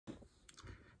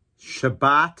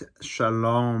Shabbat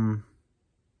Shalom.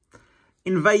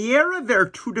 In Vayera, there are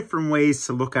two different ways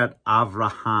to look at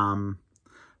Avraham.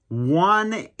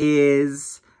 One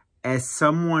is as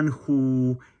someone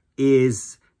who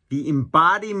is the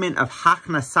embodiment of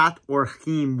Hachnasat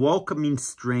Orchim, welcoming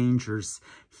strangers.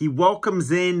 He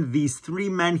welcomes in these three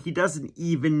men he doesn't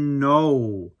even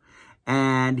know.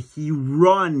 And he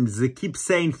runs, it keeps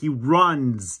saying he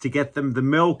runs to get them the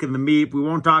milk and the meat. We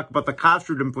won't talk about the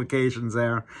kashrut implications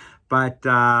there. But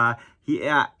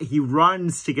he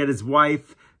runs to get his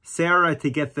wife, Sarah, to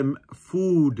get them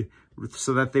food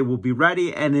so that they will be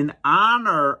ready. And in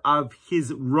honor of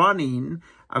his running,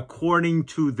 according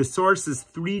to the sources,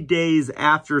 3 days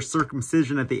after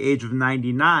circumcision at the age of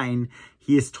 99,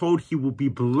 he is told he will be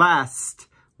blessed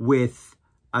with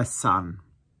a son.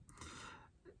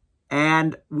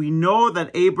 And we know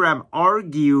that Abraham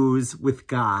argues with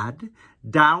God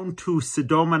down to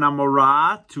Sodom and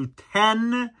Amorah, to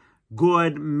 10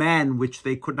 good men, which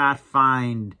they could not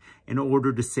find in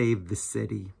order to save the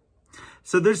city.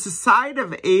 So there's a side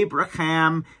of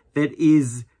Abraham that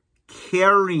is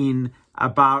caring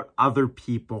about other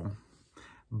people.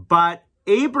 But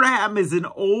Abraham is an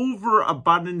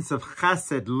overabundance of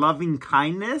Hesed, loving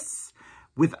kindness,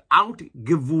 without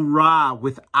Gevurah,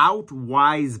 without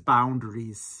wise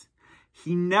boundaries.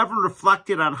 He never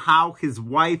reflected on how his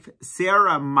wife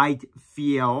Sarah might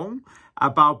feel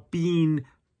about being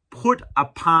put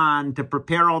upon to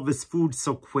prepare all this food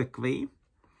so quickly.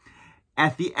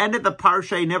 At the end of the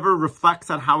parsha, he never reflects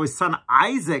on how his son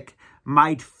Isaac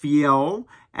might feel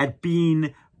at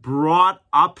being brought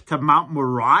up to Mount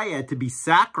Moriah to be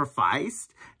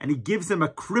sacrificed. And he gives him a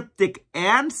cryptic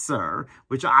answer,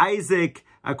 which Isaac,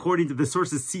 according to the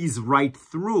sources, sees right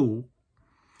through.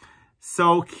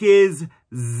 So his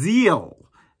zeal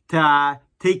to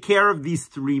take care of these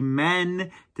three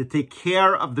men, to take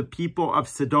care of the people of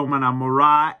Sodom and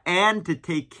Amorah, and to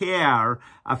take care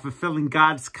of fulfilling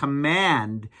God's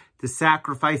command to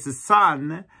sacrifice his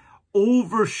son,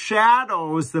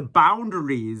 overshadows the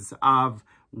boundaries of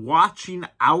watching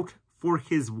out for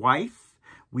his wife.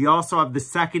 We also have the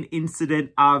second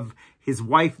incident of his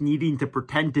wife needing to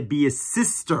pretend to be his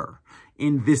sister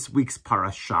in this week's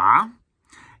parasha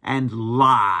and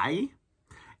lie.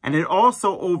 And it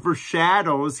also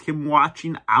overshadows him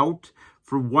watching out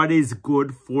for what is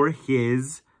good for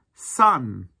his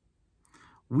son.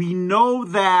 We know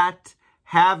that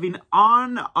having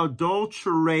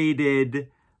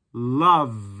unadulterated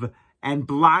love and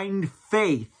blind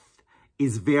faith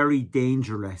is very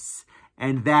dangerous,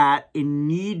 and that it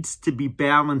needs to be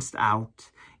balanced out.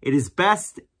 It is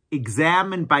best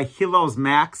examined by Hillel's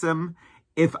maxim,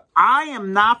 if I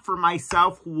am not for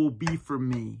myself, who will be for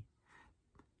me?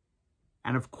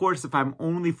 And of course, if I'm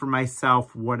only for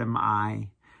myself, what am I?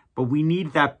 But we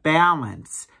need that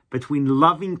balance between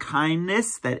loving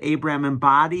kindness that Abraham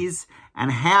embodies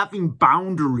and having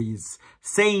boundaries,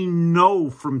 saying no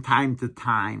from time to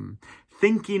time,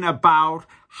 thinking about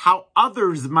how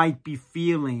others might be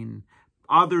feeling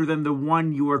other than the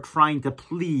one you are trying to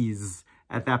please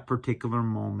at that particular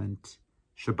moment.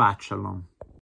 Shabbat Shalom.